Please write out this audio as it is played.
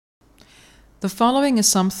The following are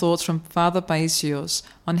some thoughts from Father Paisios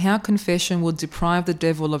on how confession would deprive the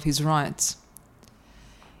devil of his rights.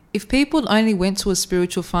 If people only went to a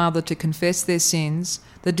spiritual father to confess their sins,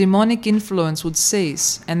 the demonic influence would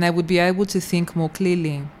cease and they would be able to think more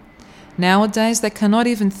clearly. Nowadays, they cannot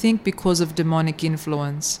even think because of demonic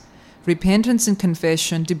influence. Repentance and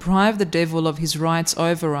confession deprive the devil of his rights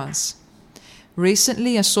over us.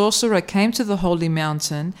 Recently, a sorcerer came to the holy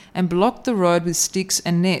mountain and blocked the road with sticks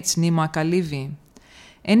and nets near Makalivi.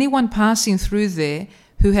 Anyone passing through there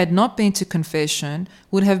who had not been to confession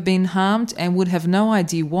would have been harmed and would have no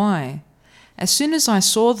idea why. As soon as I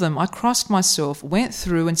saw them, I crossed myself, went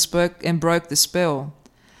through and spoke and broke the spell.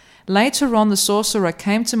 Later on, the sorcerer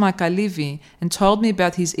came to Makalivi and told me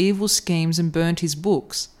about his evil schemes and burnt his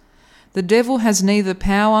books. The devil has neither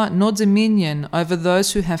power nor dominion over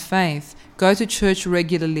those who have faith, go to church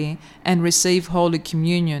regularly, and receive Holy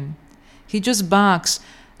Communion. He just barks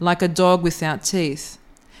like a dog without teeth.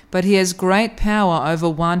 But he has great power over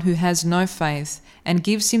one who has no faith and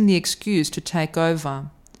gives him the excuse to take over.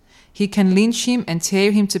 He can lynch him and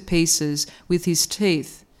tear him to pieces with his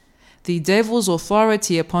teeth. The devil's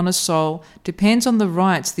authority upon a soul depends on the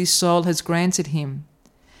rights this soul has granted him.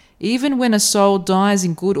 Even when a soul dies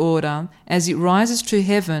in good order, as it rises to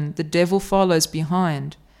heaven, the devil follows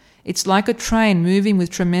behind. It's like a train moving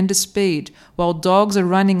with tremendous speed, while dogs are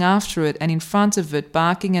running after it and in front of it,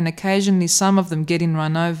 barking, and occasionally some of them getting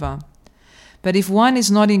run over. But if one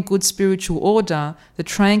is not in good spiritual order, the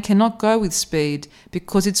train cannot go with speed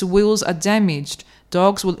because its wheels are damaged.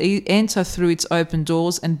 Dogs will enter through its open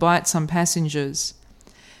doors and bite some passengers.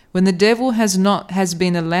 When the devil has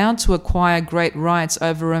been allowed to acquire great rights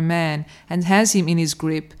over a man and has him in his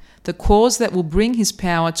grip, the cause that will bring his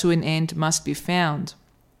power to an end must be found.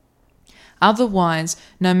 Otherwise,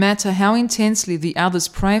 no matter how intensely the others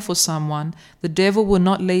pray for someone, the devil will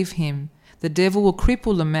not leave him. The devil will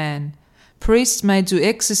cripple a man. Priests may do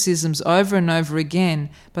exorcisms over and over again,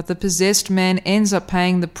 but the possessed man ends up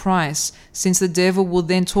paying the price, since the devil will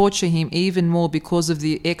then torture him even more because of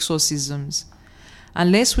the exorcisms.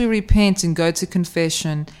 Unless we repent and go to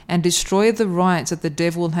confession and destroy the rights that the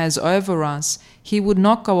devil has over us, he would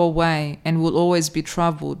not go away and will always be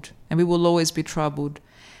troubled, and we will always be troubled.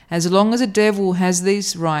 As long as the devil has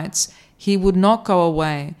these rights, he would not go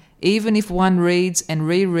away, even if one reads and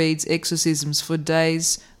rereads exorcisms for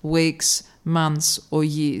days, weeks, months, or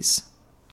years.